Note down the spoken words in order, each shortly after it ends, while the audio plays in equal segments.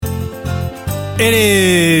It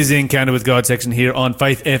is Encounter with God section here on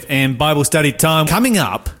Faith FM Bible study time. Coming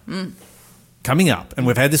up, and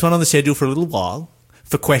we've had this one on the schedule for a little while,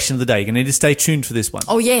 for Question of the Day. You're going to need to stay tuned for this one.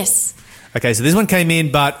 Oh, yes. Okay, so this one came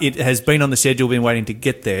in, but it has been on the schedule, been waiting to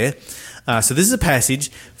get there. So this is a passage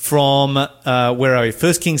from, where are we?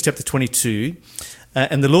 1 Kings chapter 22.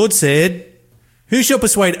 And the Lord said, "Who shall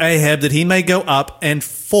persuade Ahab that he may go up and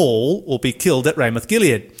fall or be killed at Ramoth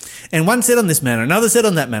Gilead?" And one said on this manner, another said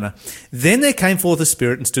on that manner. Then there came forth a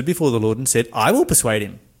spirit and stood before the Lord and said, "I will persuade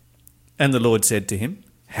him." And the Lord said to him,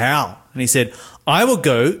 "How?" And he said, "I will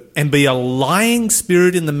go and be a lying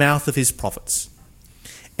spirit in the mouth of his prophets."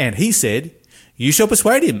 And he said, "You shall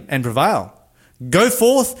persuade him and prevail. Go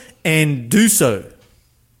forth and do so."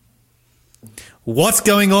 What's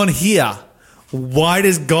going on here? Why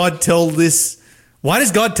does God tell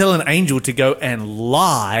an angel to go and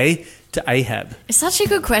lie to Ahab? It's such a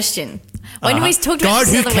good question. When we talked about God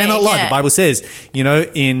this who the other cannot week, lie. yeah. The Bible says,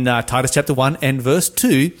 in Titus chapter 1 and verse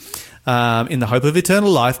 2, in the hope of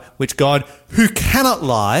eternal life, which God who cannot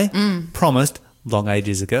lie promised long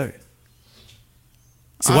ages ago.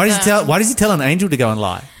 So why does he tell an angel to go and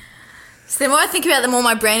lie? So the more I think about it, the more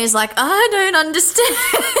my brain is like, I don't understand.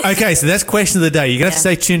 Okay, so that's question of the day. You're going to have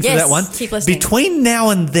to stay tuned for that one. Keep listening. Between now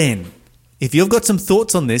and then, if you've got some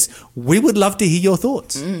thoughts on this, we would love to hear your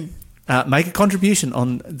thoughts. Make a contribution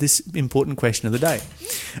on this important question of the day.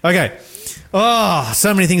 Okay. Oh,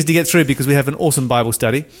 so many things to get through because we have an awesome Bible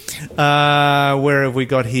study. Where have we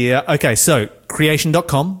got here? Okay, so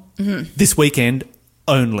creation.com this weekend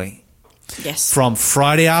only. Yes. From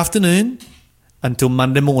Friday afternoon until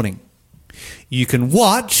Monday morning. You can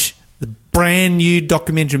watch the brand new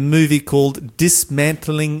documentary movie called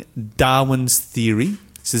Dismantling Darwin's Theory.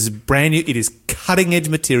 This is brand new. It is cutting-edge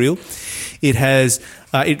material.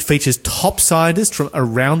 It features top scientists from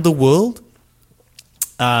around the world,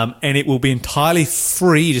 and it will be entirely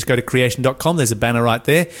free. You just go to creation.com. There's a banner right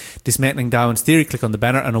there. Dismantling Darwin's Theory. Click on the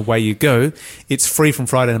banner, and away you go. It's free from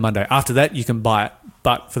Friday to Monday. After that, you can buy it.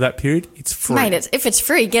 But for that period, it's free. Mate, if it's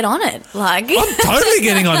free, get on it. I'm totally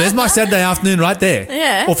getting on. There's my Saturday afternoon right there.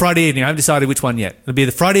 Yeah. Or Friday evening. I haven't decided which one yet. It'll be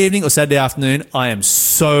the Friday evening or Saturday afternoon. I am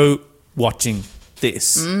so watching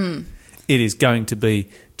this. It is going to be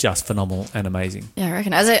just phenomenal and amazing. Yeah, I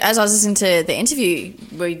reckon. As I was listening to the interview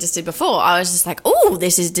we just did before, I was just like, "Oh,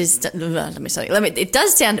 this is just." It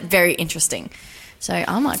does sound very interesting, so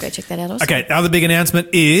I might go check that out also. Okay, other big announcement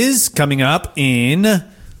is coming up in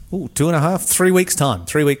 3 weeks' time.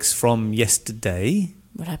 3 weeks from yesterday.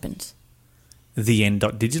 What happens? The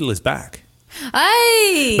End.Digital is back.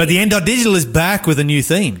 Hey! But the End.Digital is back with a new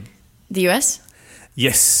theme. The US?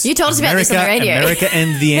 Yes. You told us about this on the radio. America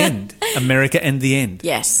and the End. America and the End.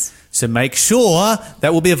 Yes. So make sure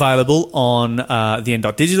that will be available on the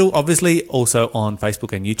End.Digital, obviously, also on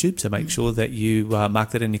Facebook and YouTube. So make sure that you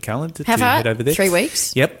mark that in your calendar to head over there. 3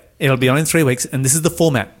 weeks? Yep. It'll be on in 3 weeks. And this is the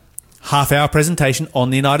format. Half-hour presentation on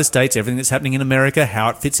the United States, everything that's happening in America, how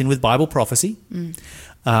it fits in with Bible prophecy.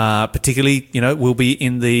 Particularly, we'll be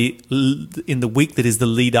in the week that is the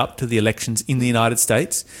lead up to the elections in the United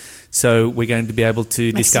States. So we're going to be able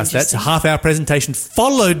to discuss that. So half-hour presentation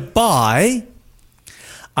followed by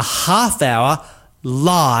a half-hour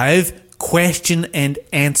live question and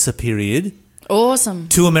answer period. Awesome.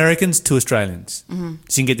 To Americans, to Australians. So you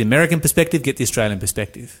can get the American perspective, get the Australian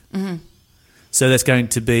perspective. So that's going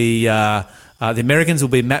to be the Americans will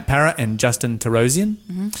be Matt Parra and Justin Tarosian.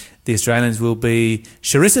 The Australians will be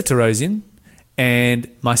Sharissa Tarosian and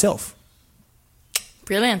myself.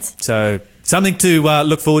 Brilliant. So something to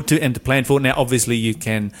look forward to and to plan for. Now, obviously, you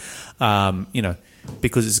can,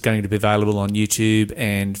 because it's going to be available on YouTube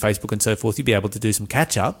and Facebook and so forth, you'll be able to do some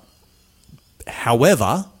catch-up.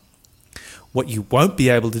 However, what you won't be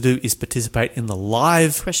able to do is participate in the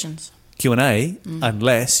live questions. Q&A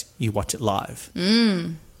unless you watch it live.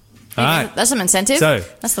 All right. That's some incentive. So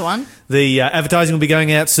that's the one. The advertising will be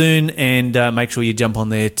going out soon, and make sure you jump on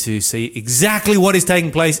there to see exactly what is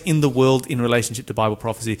taking place in the world in relationship to Bible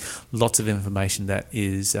prophecy. Lots of information that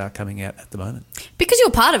is coming out at the moment. Because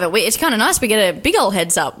you're part of it, it's kind of nice. We get a big old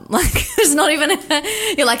heads up. Like, it's not even...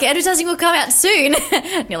 you're like, advertising will come out soon.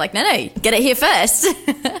 And you're like, no, get it here first.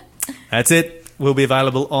 That's it. Will be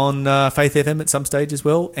available on Faith FM at some stage as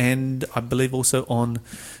well, and I believe also on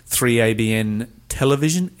 3ABN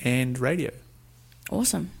television and radio.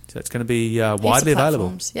 Awesome. So it's going to be widely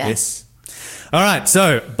available. Yeah. Yes. All right,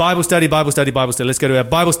 so Bible study. Let's go to our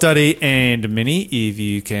Bible study, and Minnie, if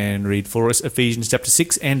you can read for us Ephesians chapter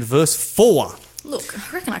 6 and verse 4. Look,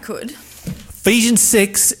 I reckon I could. Ephesians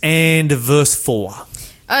 6 and verse 4.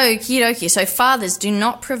 Okie dokie. So fathers, do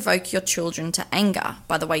not provoke your children to anger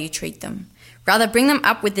by the way you treat them. Rather, bring them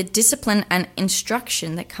up with the discipline and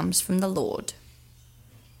instruction that comes from the Lord.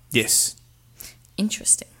 Yes.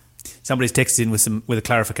 Interesting. Somebody's texted in with a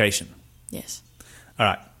clarification. Yes. All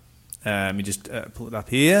right. Let me just pull it up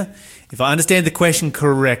here. If I understand the question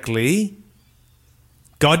correctly,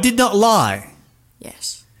 God did not lie,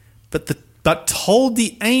 Yes. but told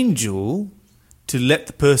the angel to let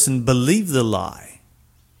the person believe the lie.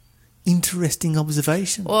 Interesting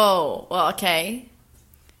observation. Whoa. Well, okay.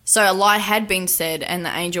 So a lie had been said and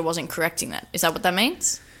the angel wasn't correcting that. Is that what that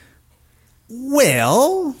means?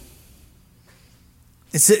 Well,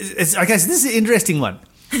 it's okay. So this is an interesting one.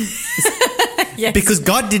 Yes. Because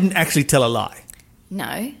God didn't actually tell a lie.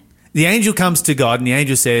 No. The angel comes to God and the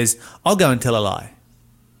angel says, I'll go and tell a lie.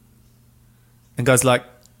 And God's like,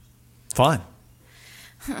 fine.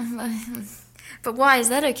 But why is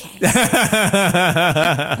that okay?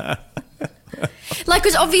 Like,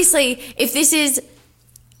 because obviously, if this is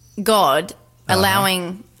God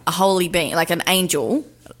allowing a holy being, like an angel,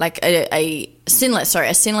 like a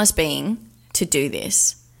sinless being to do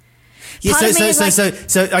this. Yeah, Part of me is so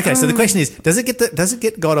the question is, does it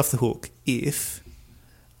get God off the hook if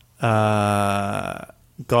God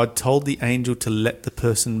told the angel to let the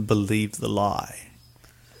person believe the lie?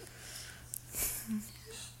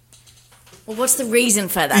 Well, what's the reason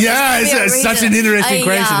for that? Yeah, it's such an interesting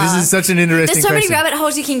question. This is such an interesting There's so question. many rabbit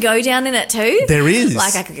holes you can go down in it too. There is.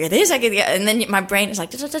 Like, I could go this, I could go, and then my brain is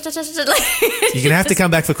like... You're going to have to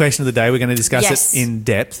come back for question of the day. We're going to discuss Yes. it in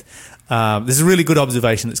depth. This is a really good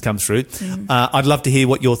observation that's come through. I'd love to hear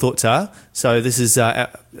what your thoughts are. So this is a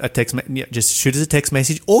text. Just shoot us a text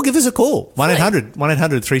message or give us a call.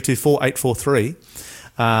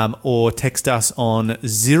 1-800-324-843 or text us on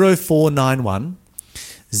 0491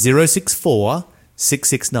 064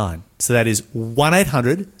 669. So that is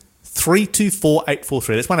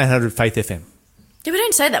 1-800-324-843. That's 1-800-FAITH-FM. Yeah, we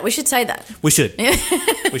don't say that. We should say that. We should.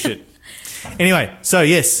 We should. Anyway, so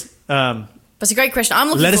yes. That's a great question. I'm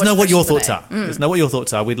looking. Let us know what your questions thoughts today. are. Let us know what your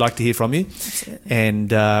thoughts are. We'd like to hear from you. Absolutely. And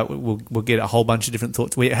we'll get a whole bunch of different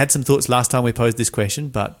thoughts. We had some thoughts last time we posed this question,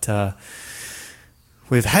 but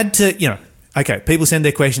we've had to, okay, people send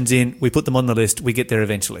their questions in. We put them on the list. We get there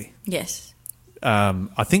eventually. Yes.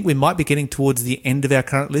 I think we might be getting towards the end of our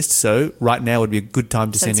current list, so right now would be a good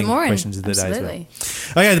time to send in questions of the day as well.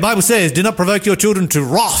 Okay, the Bible says, do not provoke your children to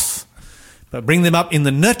wrath, but bring them up in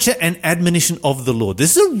the nurture and admonition of the Lord.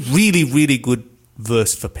 This is a really, really good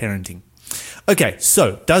verse for parenting. Okay,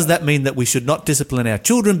 so does that mean that we should not discipline our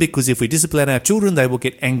children? Because if we discipline our children, they will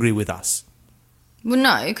get angry with us. Well,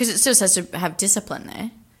 no, because it still says to have discipline there.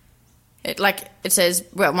 It says,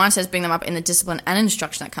 well, mine says bring them up in the discipline and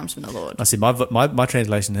instruction that comes from the Lord. I see, my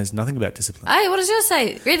translation has nothing about discipline. Hey, what does yours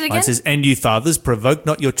say? Read it again. Mine says, and you fathers, provoke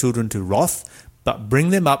not your children to wrath, but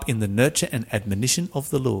bring them up in the nurture and admonition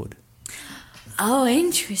of the Lord. Oh,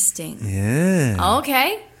 interesting. Yeah.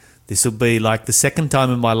 Okay. This will be like the second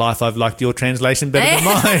time in my life I've liked your translation better than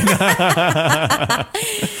mine.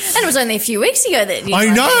 And it was only a few weeks ago that you I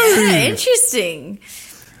liked know. it. Yeah, interesting.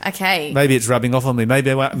 Okay. Maybe it's rubbing off on me. Maybe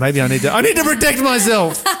I need to protect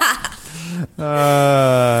myself.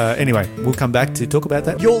 Anyway, we'll come back to talk about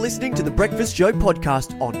that. You're listening to the Breakfast Show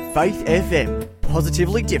podcast on Faith FM.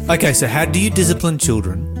 Positively different. Okay, so how do you discipline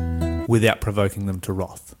children without provoking them to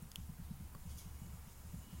wrath?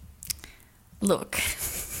 Look.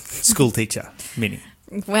 School teacher, Minnie.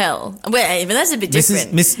 Well, but that's a bit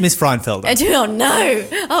different. Miss Freinfelder. Oh, no.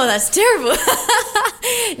 Oh, that's terrible.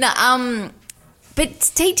 No, but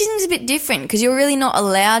teaching is a bit different because you're really not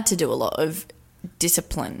allowed to do a lot of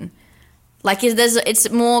discipline. Like, it's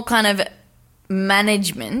more kind of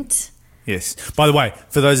management. Yes. By the way,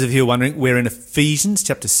 for those of you who are wondering, we're in Ephesians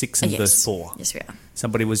chapter 6 and Yes. verse 4. Yes, we are.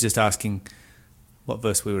 Somebody was just asking what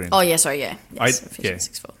verse we were in. Oh, yeah, sorry, yeah. Yes, Ephesians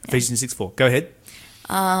 6:4. Yeah. Ephesians 6:4. Go ahead.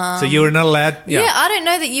 So you were not allowed? Yeah, I don't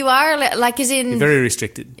know that you are allowed, like, as in... You're very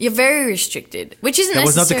restricted. You're very restricted, which isn't That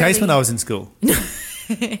was not the necessarily... case when I was in school.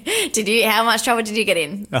 Did you? How much trouble did you get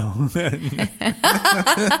in? Oh.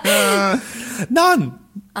 None.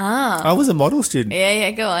 I was a model student.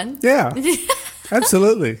 Yeah, go on. Yeah,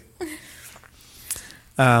 absolutely.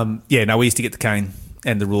 We used to get the cane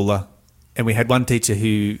and the ruler, and we had one teacher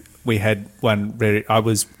who we had one where I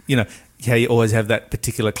was, you always have that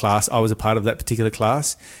particular class. I was a part of that particular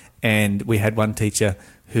class, and we had one teacher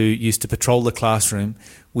who used to patrol the classroom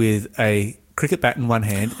with a cricket bat in one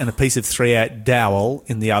hand and a piece of 3-out dowel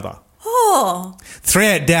in the other. Oh.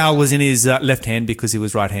 3-out dowel was in his left hand because he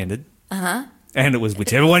was right-handed. Uh-huh. And it was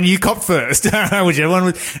whichever one you copped first. Whichever one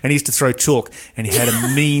was, and he used to throw chalk, and he had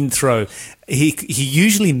a mean throw. He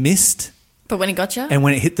usually missed. But when he got you? And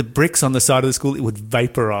when it hit the bricks on the side of the school, it would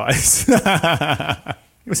vaporise.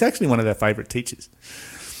 He was actually one of our favourite teachers.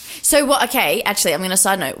 So what? Okay, actually, I'm going to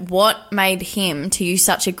side note. What made him to you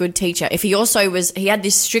such a good teacher? If he also was, he had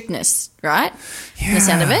this strictness, right? Yeah, the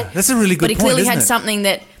sound of it. That's a really good point. But he clearly isn't had it? something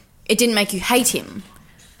that it didn't make you hate him.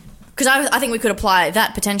 Because I think we could apply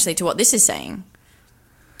that potentially to what this is saying.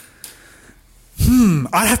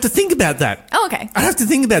 I'd have to think about that. Oh, okay. I'd have to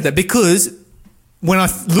think about that because when I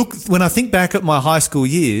think back at my high school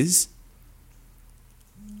years,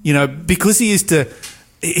 you know, because he used to.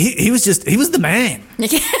 He was the man. You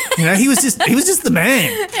know, he was just the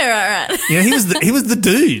man. Yeah, right. You know, he was the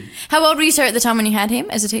dude. How old were you, sir, at the time when you had him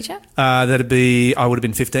as a teacher? I would have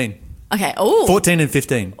been 15. Okay. Oh. 14 and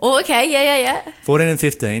 15. Oh, okay. Yeah. 14 and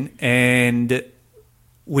 15, and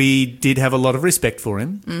we did have a lot of respect for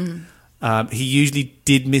him. He usually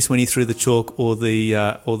did miss when he threw the chalk or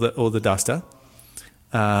the duster,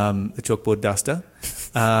 the chalkboard duster,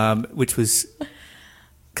 which was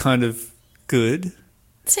kind of good.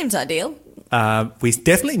 Seems ideal. We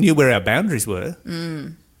definitely knew where our boundaries were.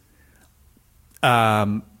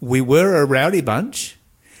 We were a rowdy bunch,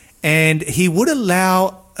 and he would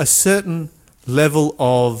allow a certain level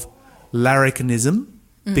of larrikinism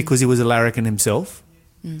because he was a larrikin himself.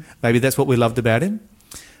 Maybe that's what we loved about him.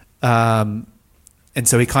 And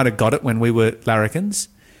so he kind of got it when we were larrikins,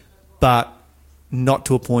 but not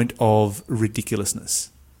to a point of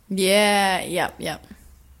ridiculousness. Yeah, yep.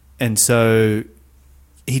 And so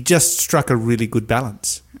he just struck a really good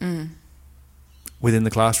balance within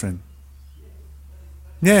the classroom.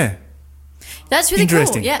 Yeah. That's really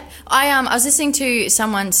Interesting. cool. Yeah. I was listening to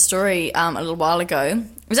someone's story a little while ago.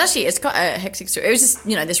 It's got a hectic story. It was just,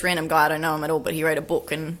 you know, this random guy, I don't know him at all, but he wrote a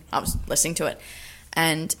book and I was listening to it.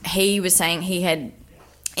 And he was saying he had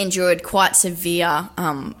endured quite severe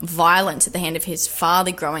violence at the hand of his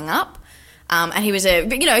father growing up. And he was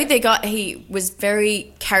he was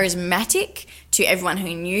very charismatic to everyone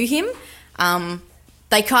who knew him.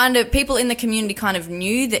 People in the community kind of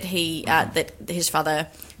knew that that his father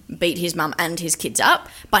beat his mum and his kids up,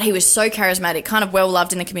 but he was so charismatic, kind of well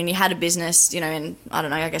loved in the community, had a business, you know, in, I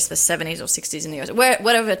don't know, I guess the 70s or 60s in the US,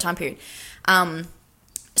 whatever time period.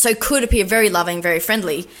 So could appear very loving, very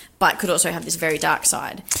friendly, but could also have this very dark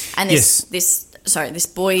side. And this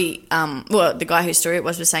boy, the guy whose story it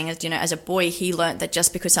was saying, as you know, as a boy, he learnt that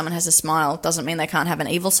just because someone has a smile doesn't mean they can't have an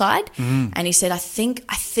evil side. And he said, I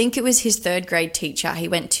think it was his third grade teacher. He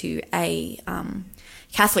went to a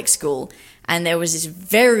Catholic school, and there was this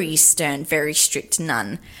very stern, very strict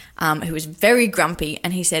nun who was very grumpy.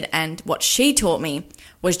 And he said, and what she taught me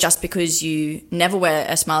was just because you never wear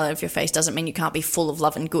a smile out of your face doesn't mean you can't be full of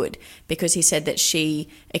love and good. Because he said that she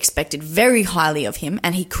expected very highly of him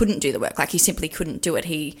and he couldn't do the work. Like, he simply couldn't do it.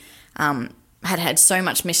 He had so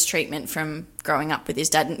much mistreatment from growing up with his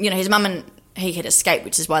dad. And, you know, his mum and he had escaped,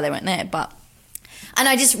 which is why they weren't there. And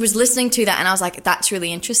I just was listening to that and I was like, that's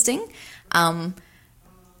really interesting. And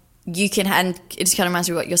it just kind of reminds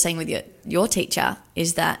me of what you're saying with your teacher,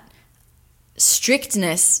 is that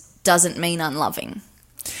strictness doesn't mean unloving.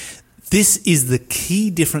 This is the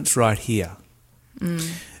key difference right here.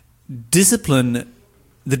 Discipline,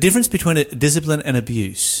 the difference between discipline and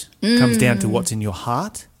abuse comes down to what's in your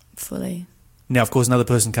heart. Fully. Now, of course, another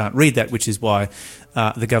person can't read that, which is why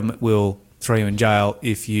the government will throw you in jail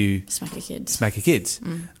if you smack your kids,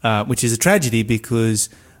 which is a tragedy because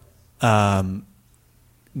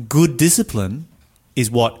good discipline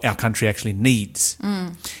is what our country actually needs.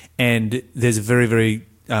 And there's a very, very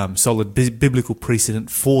solid biblical precedent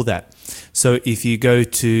for that. So if you go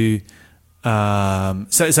to,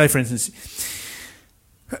 say for instance,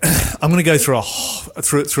 I'm going to go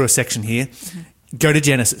through a section here. Go to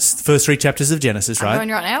Genesis, the first 3 chapters of Genesis, right? I'm going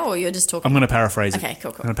right now, or you're just talking? I'm going to paraphrase it. Okay,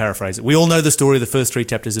 cool. I'm going to paraphrase it. We all know the story of the first 3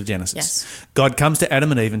 chapters of Genesis. Yes. God comes to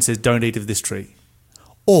Adam and Eve and says, don't eat of this tree,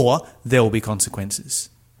 or there will be consequences.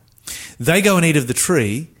 They go and eat of the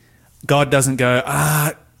tree. God doesn't go,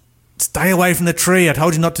 stay away from the tree. I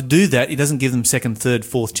told you not to do that. He doesn't give them 2nd, 3rd,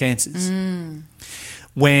 4th chances.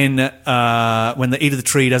 When they eat of the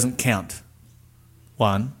tree, doesn't count.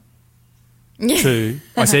 1, 2.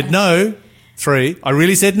 I said no. 3. I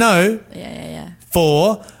really said no. Yeah.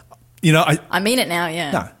 4. You know, I mean it now.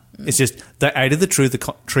 Yeah. No. It's just they ate of the tree.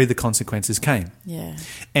 The consequences came. Yeah.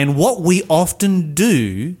 And what we often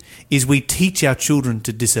do is we teach our children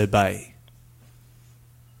to disobey.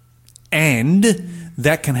 And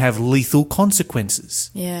that can have lethal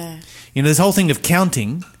consequences. Yeah. You know, this whole thing of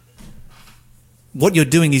counting, what you're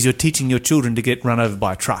doing is you're teaching your children to get run over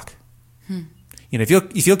by a truck. You know,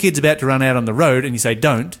 if your kid's about to run out on the road and you say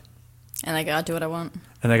don't, and they go, I do what I want.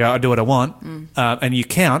 And they go, I do what I want. And you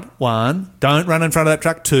count 1, don't run in front of that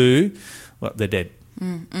truck. 2, well, they're dead.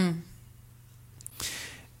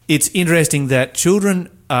 it's interesting that children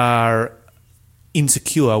are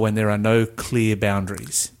insecure when there are no clear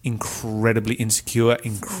boundaries. Incredibly insecure,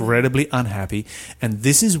 incredibly unhappy. And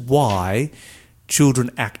this is why children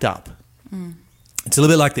act up. It's a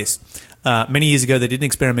little bit like this. Many years ago, they did an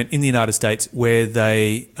experiment in the United States where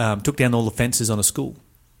they took down all the fences on a school.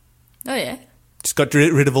 Oh, yeah. Just got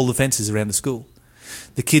rid of all the fences around the school.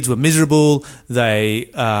 The kids were miserable. They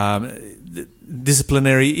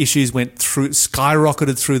disciplinary issues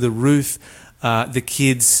skyrocketed through the roof. The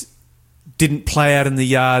kids didn't play out in the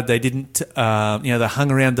yard. They didn't, they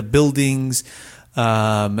hung around the buildings.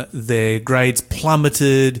 Their grades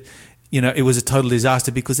plummeted. It was a total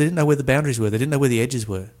disaster because they didn't know where the boundaries were. They didn't know where the edges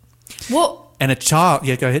were. What? And a child,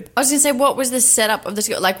 go ahead. I was going to say, what was the setup of the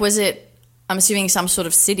school? Like, was it, I'm assuming, some sort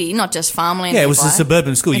of city, not just farmland? Yeah, it was a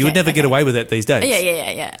suburban school. You would never get away with that these days.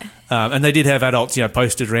 Yeah. And they did have adults,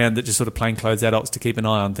 posted around that, just sort of plainclothes adults to keep an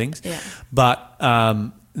eye on things. Yeah. But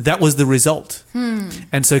that was the result.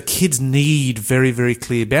 And so kids need very, very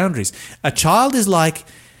clear boundaries. A child is like,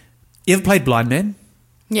 you ever played blind man?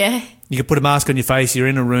 Yeah. You can put a mask on your face, you're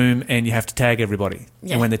in a room, and you have to tag everybody.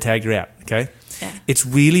 Yeah. And when they tag, you're out, okay? Yeah. It's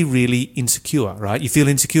really, really insecure, right? You feel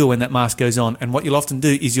insecure when that mask goes on. And what you'll often do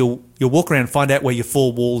is you'll walk around and find out where your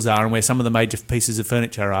four walls are and where some of the major pieces of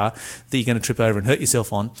furniture are that you're going to trip over and hurt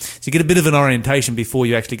yourself on. So you get a bit of an orientation before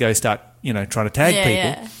you actually go start, trying to tag people.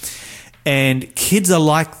 Yeah. And kids are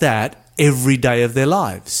like that every day of their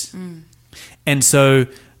lives. And so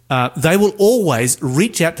they will always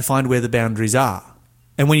reach out to find where the boundaries are.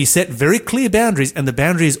 And when you set very clear boundaries, and the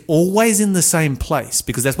boundary is always in the same place,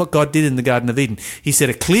 because that's what God did in the Garden of Eden. He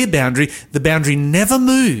set a clear boundary. The boundary never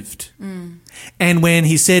moved. And when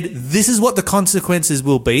he said, this is what the consequences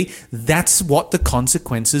will be, that's what the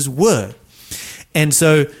consequences were. And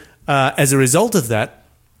so as a result of that,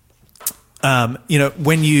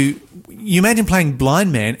 when you imagine playing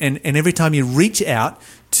blind man, and every time you reach out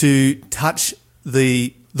to touch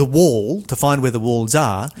the wall to find where the walls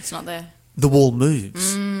are, It's not there. the wall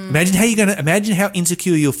moves. Imagine how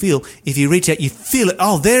insecure you'll feel if you reach out, you feel it.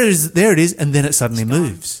 Oh, there it is, and then it suddenly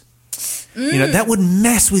moves. That would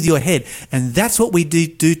mess with your head, and that's what we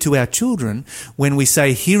do to our children when we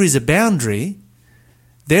say, "Here is a boundary."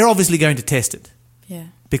 They're obviously going to test it,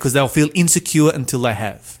 because they'll feel insecure until they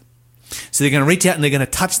have. So they're going to reach out and they're going to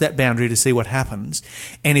touch that boundary to see what happens.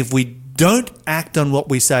 And if we don't act on what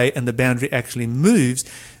we say and the boundary actually moves,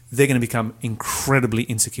 they're going to become incredibly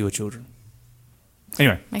insecure children.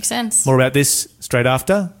 Anyway. Makes sense. More about this straight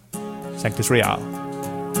after Sanctus Real.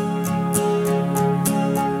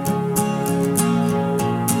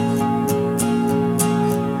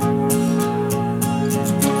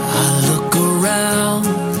 I look around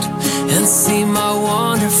and see my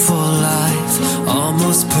wonderful life,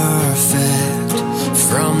 almost perfect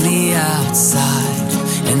from the outside.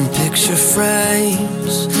 In picture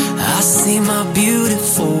frames, I see my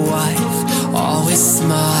beautiful wife, always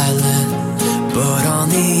smiling, but on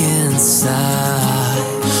the inside,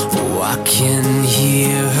 I can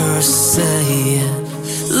hear her saying,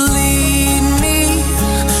 lead me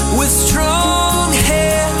with strong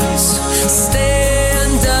hands,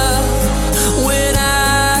 stand up when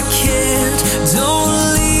I can't, don't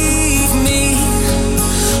leave me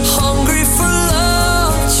hungry for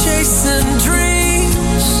love, chasing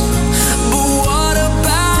dreams. But what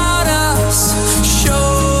about us?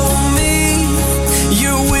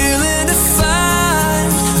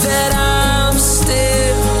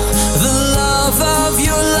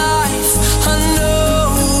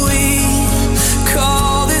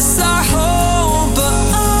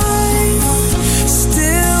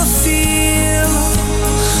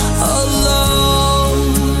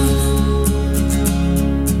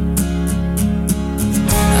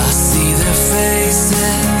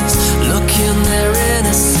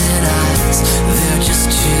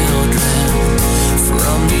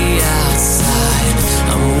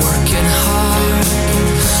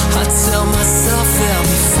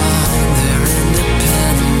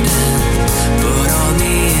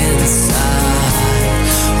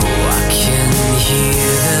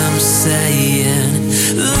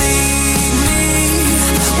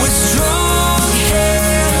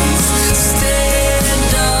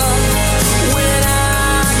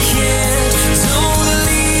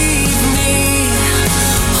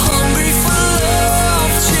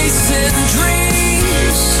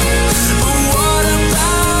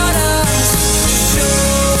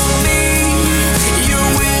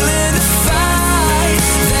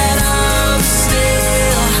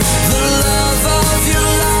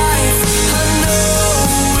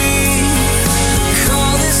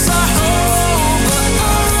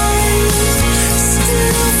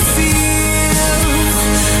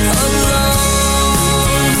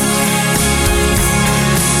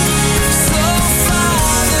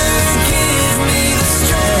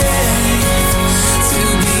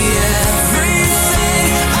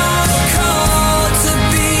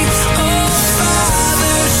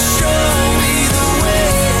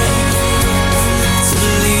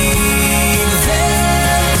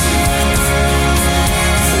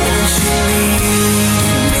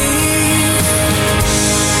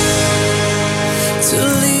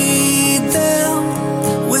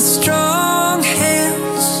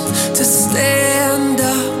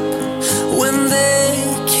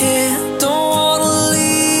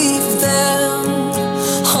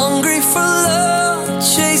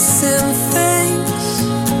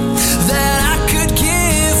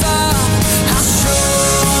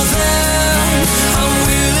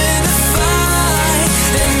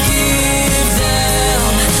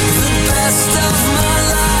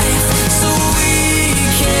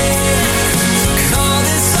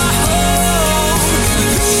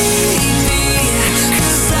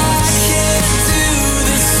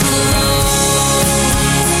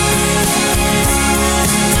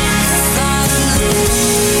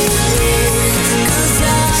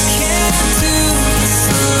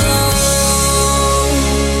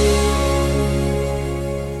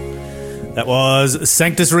 That was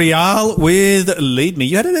Sanctus Real with Lead Me.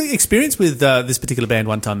 You had an experience with this particular band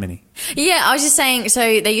one time, Minnie. Yeah, I was just saying,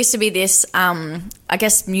 so there used to be this, I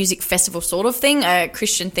guess, music festival sort of thing, a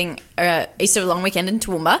Christian thing, Easter long weekend in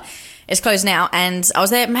Toowoomba. It's closed now, and I was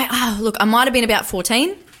there. Look, I might have been about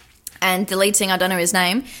 14, and the lead singer, I don't know his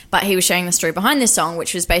name, but he was sharing the story behind this song,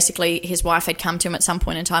 which was basically his wife had come to him at some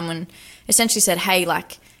point in time when essentially said, hey,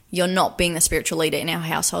 like, you're not being the spiritual leader in our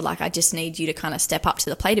household. Like, I just need you to kind of step up to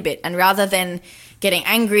the plate a bit. And rather than getting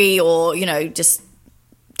angry or, just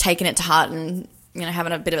taking it to heart and,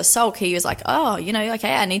 having a bit of a sulk, he was like, oh,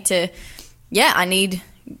 okay, I need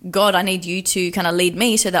God, I need you to kind of lead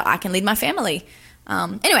me so that I can lead my family.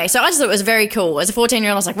 Anyway, so I just thought it was very cool. As a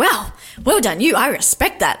 14-year-old, I was like, wow, well done you. I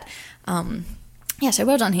respect that. So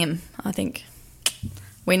well done him, I think.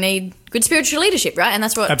 We need good spiritual leadership, right? And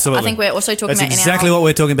that's what Absolutely. I think we're also talking about. That's exactly what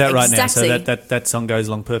we're talking about exactly. right now. So that song goes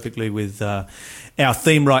along perfectly with our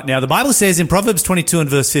theme right now. The Bible says in Proverbs 22 and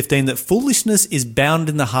verse 15 that foolishness is bound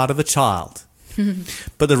in the heart of a child,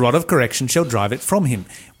 but the rod of correction shall drive it from him.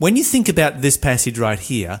 When you think about this passage right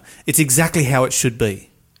here, it's exactly how it should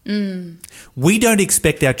be. We don't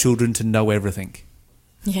expect our children to know everything.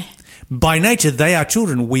 Yeah. By nature, they are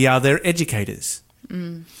children. We are their educators.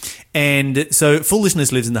 And so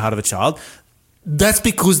foolishness lives in the heart of a child. That's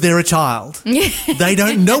because they're a child. They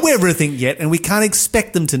don't know everything yet, and we can't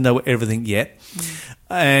expect them to know everything yet.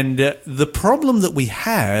 And the problem that we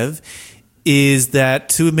have is that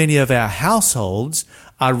too many of our households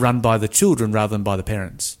are run by the children rather than by the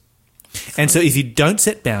parents. And so if you don't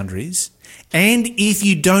set boundaries and if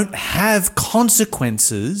you don't have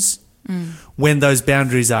consequences when those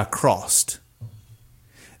boundaries are crossed,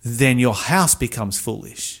 then your house becomes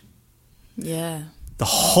foolish. Yeah. The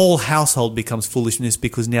whole household becomes foolishness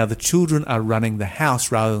because now the children are running the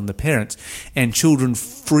house rather than the parents, and children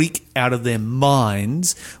freak out of their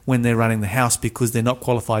minds when they're running the house because they're not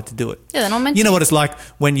qualified to do it. Yeah, they're not meant You to. know what it's like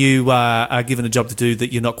when you are given a job to do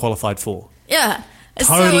that you're not qualified for. Yeah. It's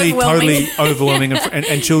Totally so overwhelming,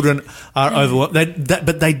 and children are overwhelmed.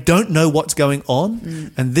 But they don't know what's going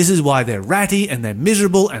on, and this is why they're ratty and they're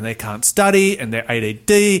miserable and they can't study and they're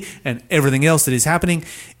ADD and everything else that is happening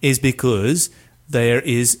is because there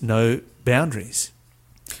is no boundaries.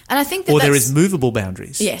 And I think that Or there is movable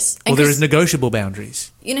boundaries. Yes. Or there is negotiable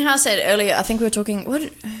boundaries. You know how I said earlier, I think we were talking,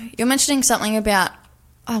 you're mentioning something about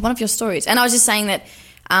one of your stories. And I was just saying that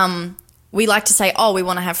we like to say, we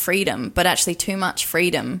want to have freedom, but actually too much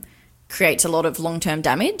freedom creates a lot of long-term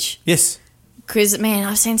damage. Yes. Because, man,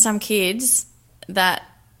 I've seen some kids that,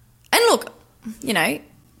 and look,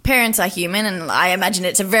 parents are human, and I imagine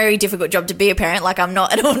it's a very difficult job to be a parent. Like, I'm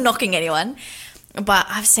not at all knocking anyone. But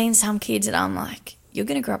I've seen some kids that I'm like, you're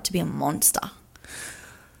going to grow up to be a monster.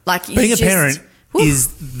 Like, being a parent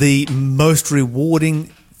is the most rewarding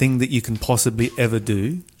thing that you can possibly ever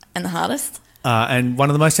do. And the hardest. And one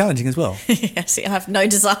of the most challenging as well. Yeah, see, I have no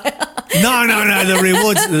desire. No.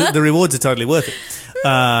 The rewards are totally worth it.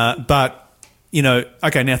 But,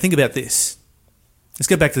 okay, now think about this. Let's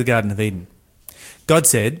go back to the Garden of Eden. God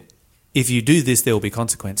said, if you do this, there will be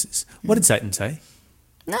consequences. What did Satan say?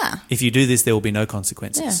 Nah. If you do this, there will be no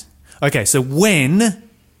consequences. Yeah. Okay, so when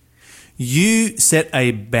you set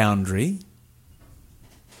a boundary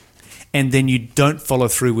and then you don't follow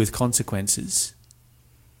through with consequences,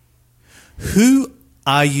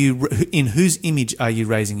 in whose image are you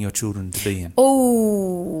raising your children to be in?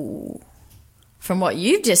 Oh, from what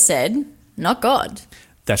you've just said, not God.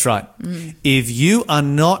 That's right. If you are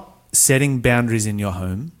not setting boundaries in your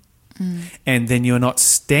home and then you're not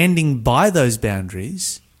standing by those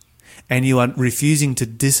boundaries and you are refusing to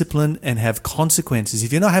discipline and have consequences,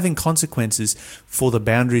 if you're not having consequences for the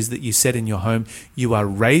boundaries that you set in your home, you are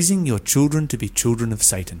raising your children to be children of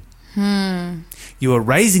Satan. You are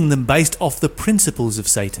raising them based off the principles of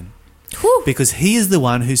Satan. Whew. Because he is the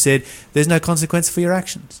one who said there's no consequence for your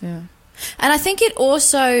actions. Yeah. And I think it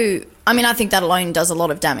also, I think that alone does a lot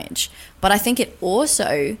of damage, but I think it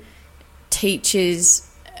also teaches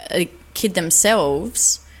a kid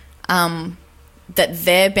themselves that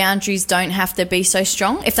their boundaries don't have to be so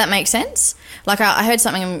strong, if that makes sense. Like I heard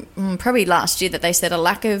something probably last year that they said a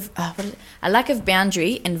lack of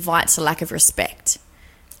boundary invites a lack of respect.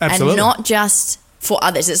 Absolutely. And not just for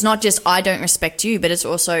others. It's not just I don't respect you, but it's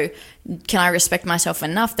also can I respect myself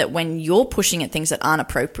enough that when you're pushing at things that aren't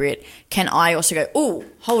appropriate, can I also go, oh,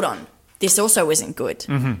 hold on, this also isn't good.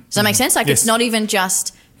 Does that make sense? Like Yes. It's not even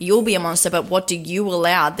just you'll be a monster, but what do you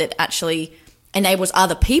allow that actually enables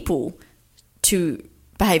other people to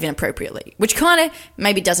behave inappropriately? Which kind of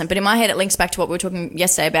maybe doesn't, but in my head it links back to what we were talking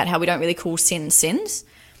yesterday about how we don't really call sins.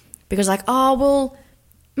 Because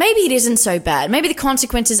maybe it isn't so bad. Maybe the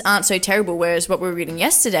consequences aren't so terrible. Whereas what we were reading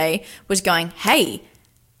yesterday was going, hey,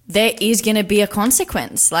 there is going to be a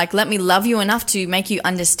consequence. Like, let me love you enough to make you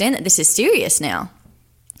understand that this is serious now.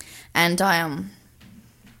 And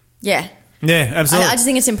yeah. Yeah, absolutely. I just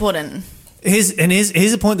think it's important.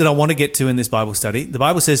 Here's a point that I want to get to in this Bible study. The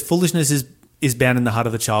Bible says foolishness is bound in the heart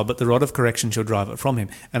of the child, but the rod of correction shall drive it from him.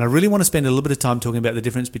 And I really want to spend a little bit of time talking about the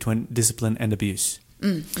difference between discipline and abuse.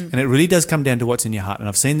 And it really does come down to what's in your heart. And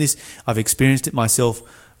I've seen this, I've experienced it myself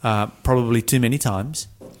probably too many times.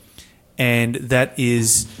 And that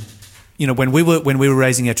is, when we were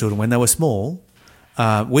raising our children, when they were small,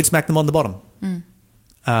 we'd smack them on the bottom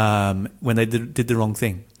when they did the wrong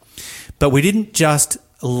thing. But we didn't just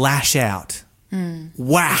lash out,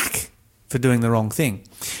 whack, for doing the wrong thing.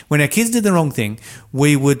 When our kids did the wrong thing,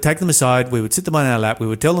 we would take them aside, we would sit them on our lap, we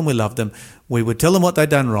would tell them we loved them, we would tell them what they'd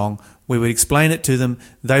done wrong, we would explain it to them,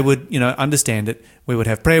 they would, understand it, we would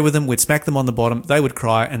have prayer with them, we'd smack them on the bottom, they would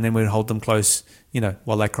cry, and then we'd hold them close,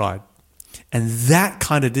 while they cried. And that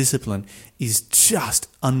kind of discipline is just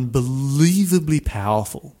unbelievably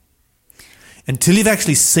powerful. Until you've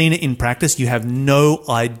actually seen it in practice, you have no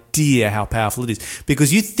idea how powerful it is.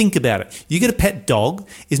 Because you think about it. You get a pet dog.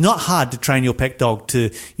 It's not hard to train your pet dog to,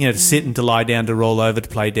 to sit and to lie down, to roll over, to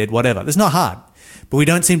play dead, whatever. It's not hard. But we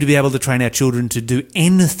don't seem to be able to train our children to do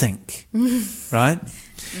anything, right?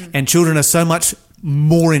 And children are so much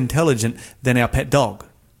more intelligent than our pet dog.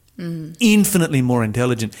 Infinitely more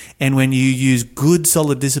intelligent. And when you use good,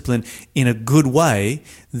 solid discipline in a good way,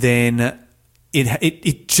 then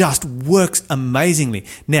it just works amazingly.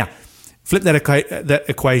 Now, flip that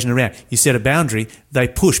equation around. You set a boundary, they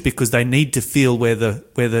push because they need to feel where the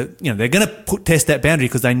they're going to test that boundary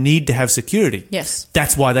because they need to have security. Yes.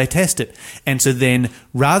 That's why they test it. And so then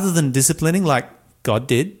rather than disciplining like God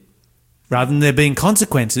did, rather than there being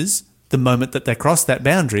consequences the moment that they cross that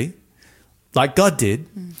boundary, like God did,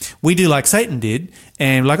 we do like Satan did,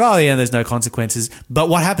 and like, oh yeah, there's no consequences. But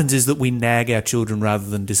what happens is that we nag our children rather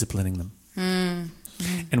than disciplining them.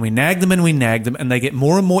 And we nag them and we nag them, and they get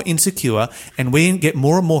more and more insecure, and we get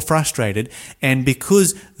more and more frustrated. And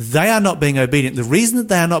because they are not being obedient, the reason that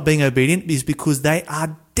they are not being obedient is because they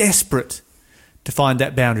are desperate to find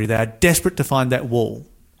that boundary. They are desperate to find that wall.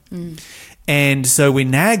 And so we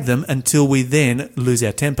nag them until we then lose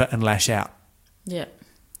our temper and lash out. Yeah.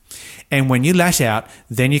 And when you lash out,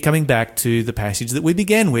 then you're coming back to the passage that we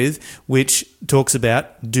began with, which talks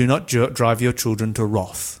about do not drive your children to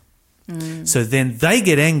wrath. So then they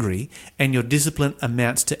get angry and your discipline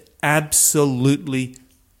amounts to absolutely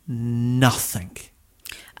nothing.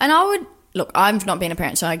 And I've not been a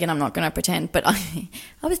parent, so again, I'm not going to pretend, but I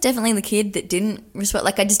was definitely the kid that didn't respect,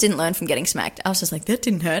 I just didn't learn from getting smacked. I was just like, that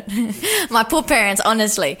didn't hurt. My poor parents,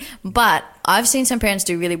 honestly. But I've seen some parents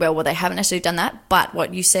do really well where they haven't necessarily done that, but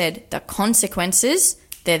what you said, the consequences,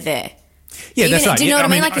 they're there. Yeah, that's right. Do you know what I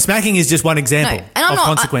mean? Like, smacking is just one example of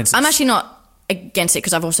consequences. I'm actually not against it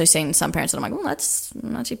because I've also seen some parents that I'm like, well, that's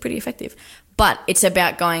actually pretty effective. But it's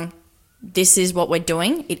about going, this is what we're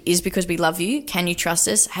doing. It is because we love you. Can you trust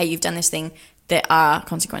us? Hey, you've done this thing. There are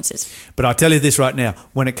consequences. But I'll tell you this right now.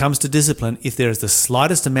 When it comes to discipline, if there is the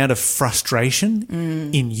slightest amount of frustration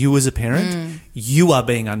in you as a parent, you are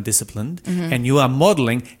being undisciplined and you are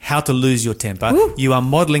modeling how to lose your temper. You are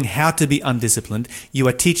modeling how to be undisciplined. You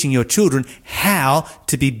are teaching your children how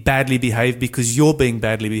to be badly behaved because you're being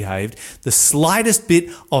badly behaved. The slightest bit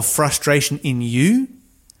of frustration in you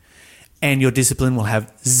and your discipline will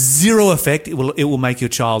have zero effect. It will make your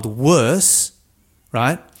child worse,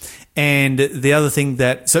 right? And the other thing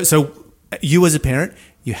that so you as a parent,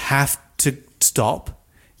 you have to stop,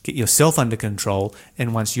 get yourself under control,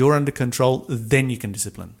 and once you're under control, then you can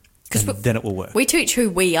discipline. And then it will work. We teach who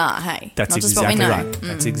we are, hey? That's not exactly just what we know. right.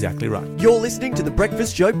 That's exactly right. You're listening to the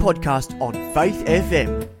Breakfast Show podcast on Faith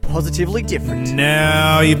FM. Positively different.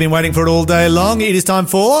 Now, you've been waiting for it all day long. It is time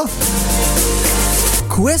for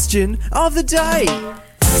Question of the day.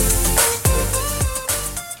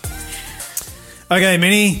 Okay,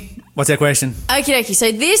 Minnie, what's our question? Okay.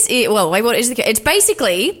 So this is, what is the, it's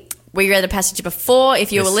basically, we read the passage before,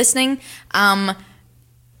 if you were listening. What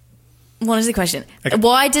is the question? Okay.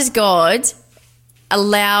 Why does God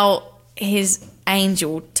allow his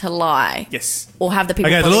angel to lie? Yes. Or have the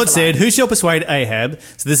people Okay, the believe Lord a lie? said, who shall persuade Ahab?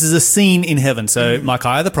 So this is a scene in heaven. So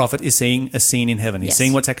Micaiah the prophet is seeing a scene in heaven. He's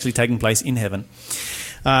seeing what's actually taking place in heaven.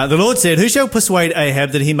 The Lord said, who shall persuade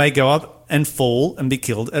Ahab that he may go up and fall and be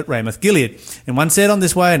killed at Ramoth Gilead? And one said on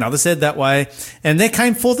this way, another said that way. And there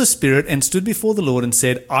came forth a spirit and stood before the Lord and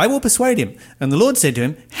said, I will persuade him. And the Lord said to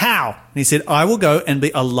him, how? And he said, I will go and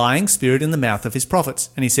be a lying spirit in the mouth of his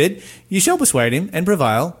prophets. And he said, you shall persuade him and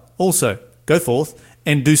prevail also. Go forth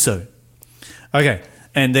and do so. Okay,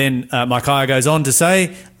 and then Micaiah goes on to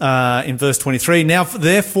say in verse 23, now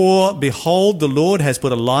therefore, behold, the Lord has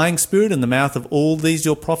put a lying spirit in the mouth of all these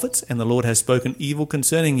your prophets, and the Lord has spoken evil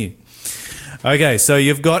concerning you. Okay, so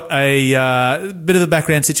you've got a bit of a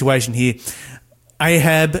background situation here.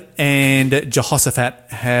 Ahab and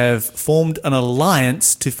Jehoshaphat have formed an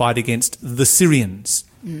alliance to fight against the Syrians.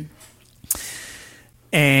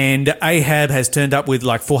 And Ahab has turned up with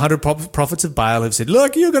like 400 prophets of Baal who've said,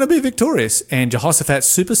 look, you're going to be victorious. And Jehoshaphat's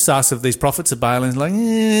super sus of these prophets of Baal and is like,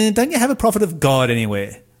 don't you have a prophet of God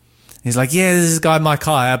anywhere? He's like, yeah, this is a guy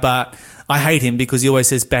Micaiah, but I hate him because he always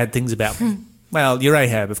says bad things about me. Well, you're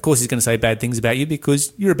Ahab. Of course he's going to say bad things about you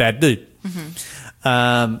because you're a bad dude.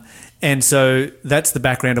 And so that's the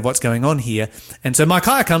background of what's going on here. And so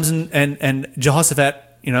Micaiah comes and Jehoshaphat,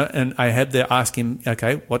 and Ahab, they ask him,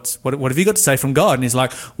 okay, what have you got to say from God? And he's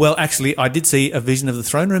like, well, actually, I did see a vision of the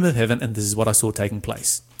throne room of heaven, and this is what I saw taking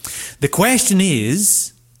place. The question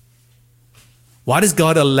is, why does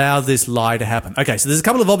God allow this lie to happen? Okay, so there's a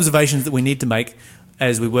couple of observations that we need to make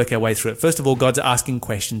as we work our way through it. First of all, God's asking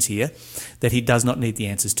questions here that he does not need the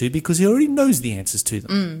answers to because he already knows the answers to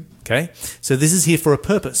them. Okay, so this is here for a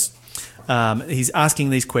purpose. He's asking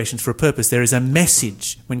these questions for a purpose. There is a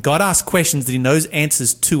message. When God asks questions that he knows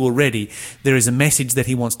answers to already, there is a message that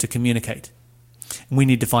he wants to communicate. And we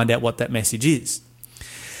need to find out what that message is.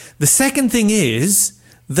 The second thing is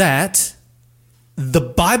that the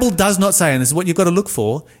Bible does not say, and this is what you've got to look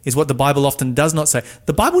for, is what the Bible often does not say.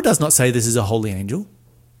 The Bible does not say this is a holy angel.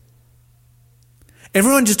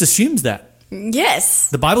 Everyone just assumes that. Yes.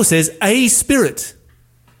 The Bible says a spirit.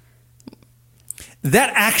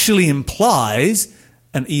 That actually implies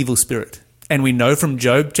an evil spirit. And we know from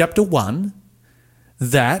Job chapter 1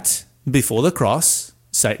 that before the cross,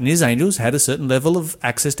 Satan and his angels had a certain level of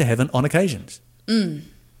access to heaven on occasions.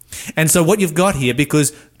 And so what you've got here,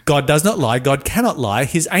 because God does not lie, God cannot lie,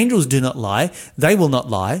 his angels do not lie, they will not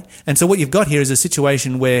lie. And so what you've got here is a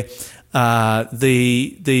situation where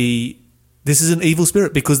this is an evil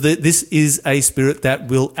spirit because this is a spirit that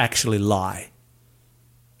will actually lie.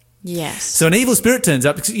 Yes. So an evil spirit turns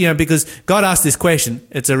up, because God asked this question.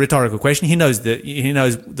 It's a rhetorical question. He knows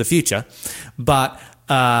the future, but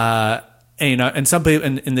and some people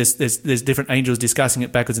and there's different angels discussing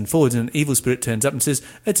it backwards and forwards. And an evil spirit turns up and says,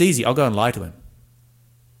 "It's easy. I'll go and lie to him."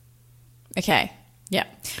 Okay. Yeah.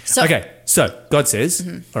 So God says,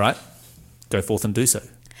 "All right, go forth and do so."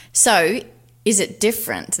 So is it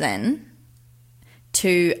different then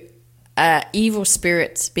to evil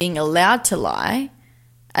spirits being allowed to lie?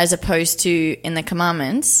 As opposed to in the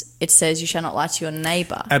commandments, it says you shall not lie to your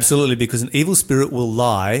neighbour. Absolutely, because an evil spirit will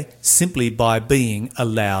lie simply by being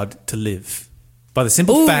allowed to live. By the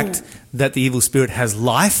simple fact that the evil spirit has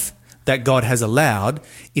life that God has allowed,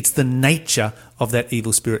 it's the nature of that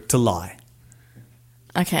evil spirit to lie.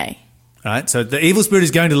 Okay. Right? So the evil spirit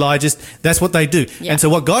is going to lie, that's what they do. Yeah. And so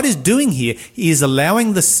what God is doing here, he is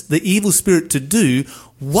allowing the evil spirit to do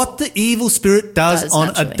what the evil spirit does on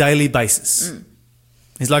naturally. a daily basis.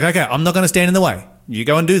 He's like, okay, I'm not going to stand in the way. You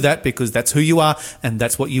go and do that because that's who you are and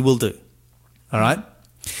that's what you will do. All right?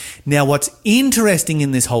 Now, what's interesting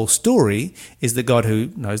in this whole story is that God,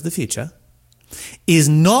 who knows the future, is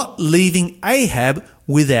not leaving Ahab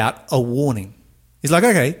without a warning. He's like,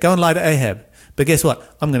 okay, go and lie to Ahab. But guess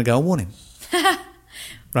what? I'm going to go and warn him.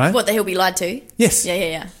 Right? What, that he'll be lied to? Yes.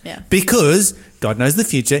 Yeah. Because God knows the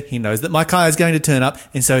future. He knows that Micaiah is going to turn up.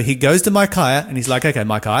 And so he goes to Micaiah and he's like, okay,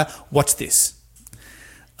 Micaiah, watch this.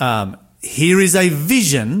 Here is a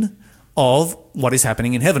vision of what is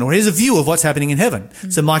happening in heaven, or here's a view of what's happening in heaven.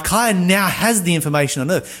 So Micaiah now has the information on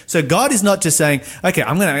earth. So God is not just saying, okay,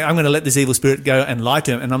 I'm going to let this evil spirit go and lie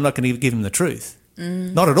to him and I'm not going to give him the truth.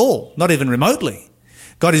 Not at all. Not even remotely.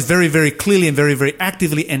 God is very, very clearly and very, very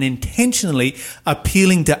actively and intentionally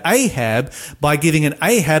appealing to Ahab by giving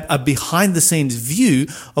Ahab a behind-the-scenes view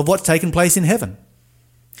of what's taken place in heaven.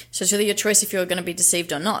 So it's really your choice if you're going to be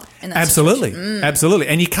deceived or not. In that Absolutely. Absolutely.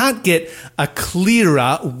 And you can't get a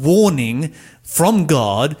clearer warning from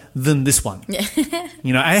God than this one. Yeah.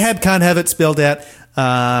 Ahab can't have it spelled out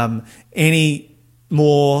any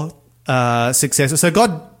more successful. So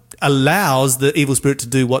God allows the evil spirit to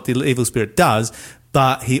do what the evil spirit does,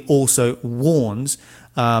 but he also warns.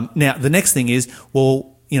 Now, the next thing is,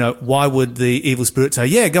 why would the evil spirit say,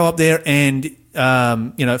 yeah, go up there and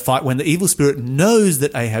fight when the evil spirit knows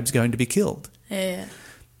that Ahab's going to be killed? Yeah.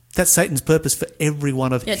 That's Satan's purpose for every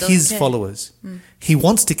one of his followers. He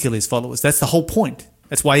wants to kill his followers. That's the whole point.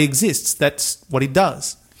 That's why he exists. That's what he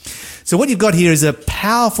does. So what you've got here is a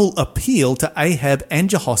powerful appeal to Ahab and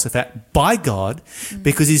Jehoshaphat by God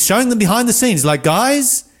because he's showing them behind the scenes, like,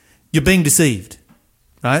 guys, you're being deceived.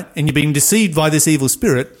 right? And you're being deceived by this evil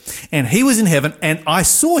spirit, and he was in heaven, and I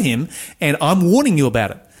saw him, and I'm warning you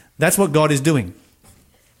about it. That's what God is doing.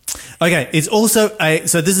 Okay, it's also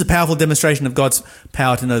so this is a powerful demonstration of God's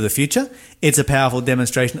power to know the future. It's a powerful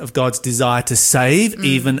demonstration of God's desire to save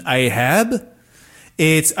even Ahab.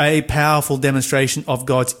 It's a powerful demonstration of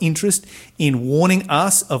God's interest in warning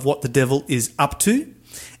us of what the devil is up to.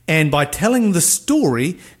 And by telling the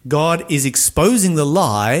story, God is exposing the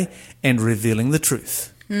lie and revealing the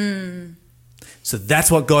truth. So that's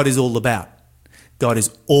what God is all about. God is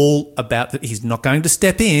all about that. He's not going to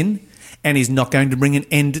step in, and he's not going to bring an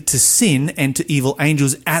end to sin and to evil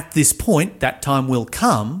angels at this point. That time will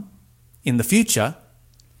come in the future.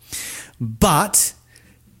 But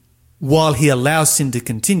while he allows sin to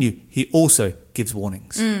continue, he also gives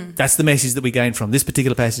warnings. That's the message that we gain from this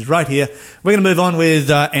particular passage right here. We're going to move on with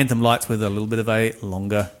Anthem Lights with a little bit of a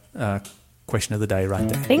longer question of the day right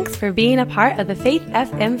there. Thanks for being a part of the Faith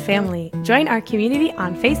FM family. Join our community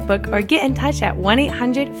on Facebook or get in touch at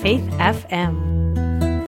 1-800-FAITH-FM.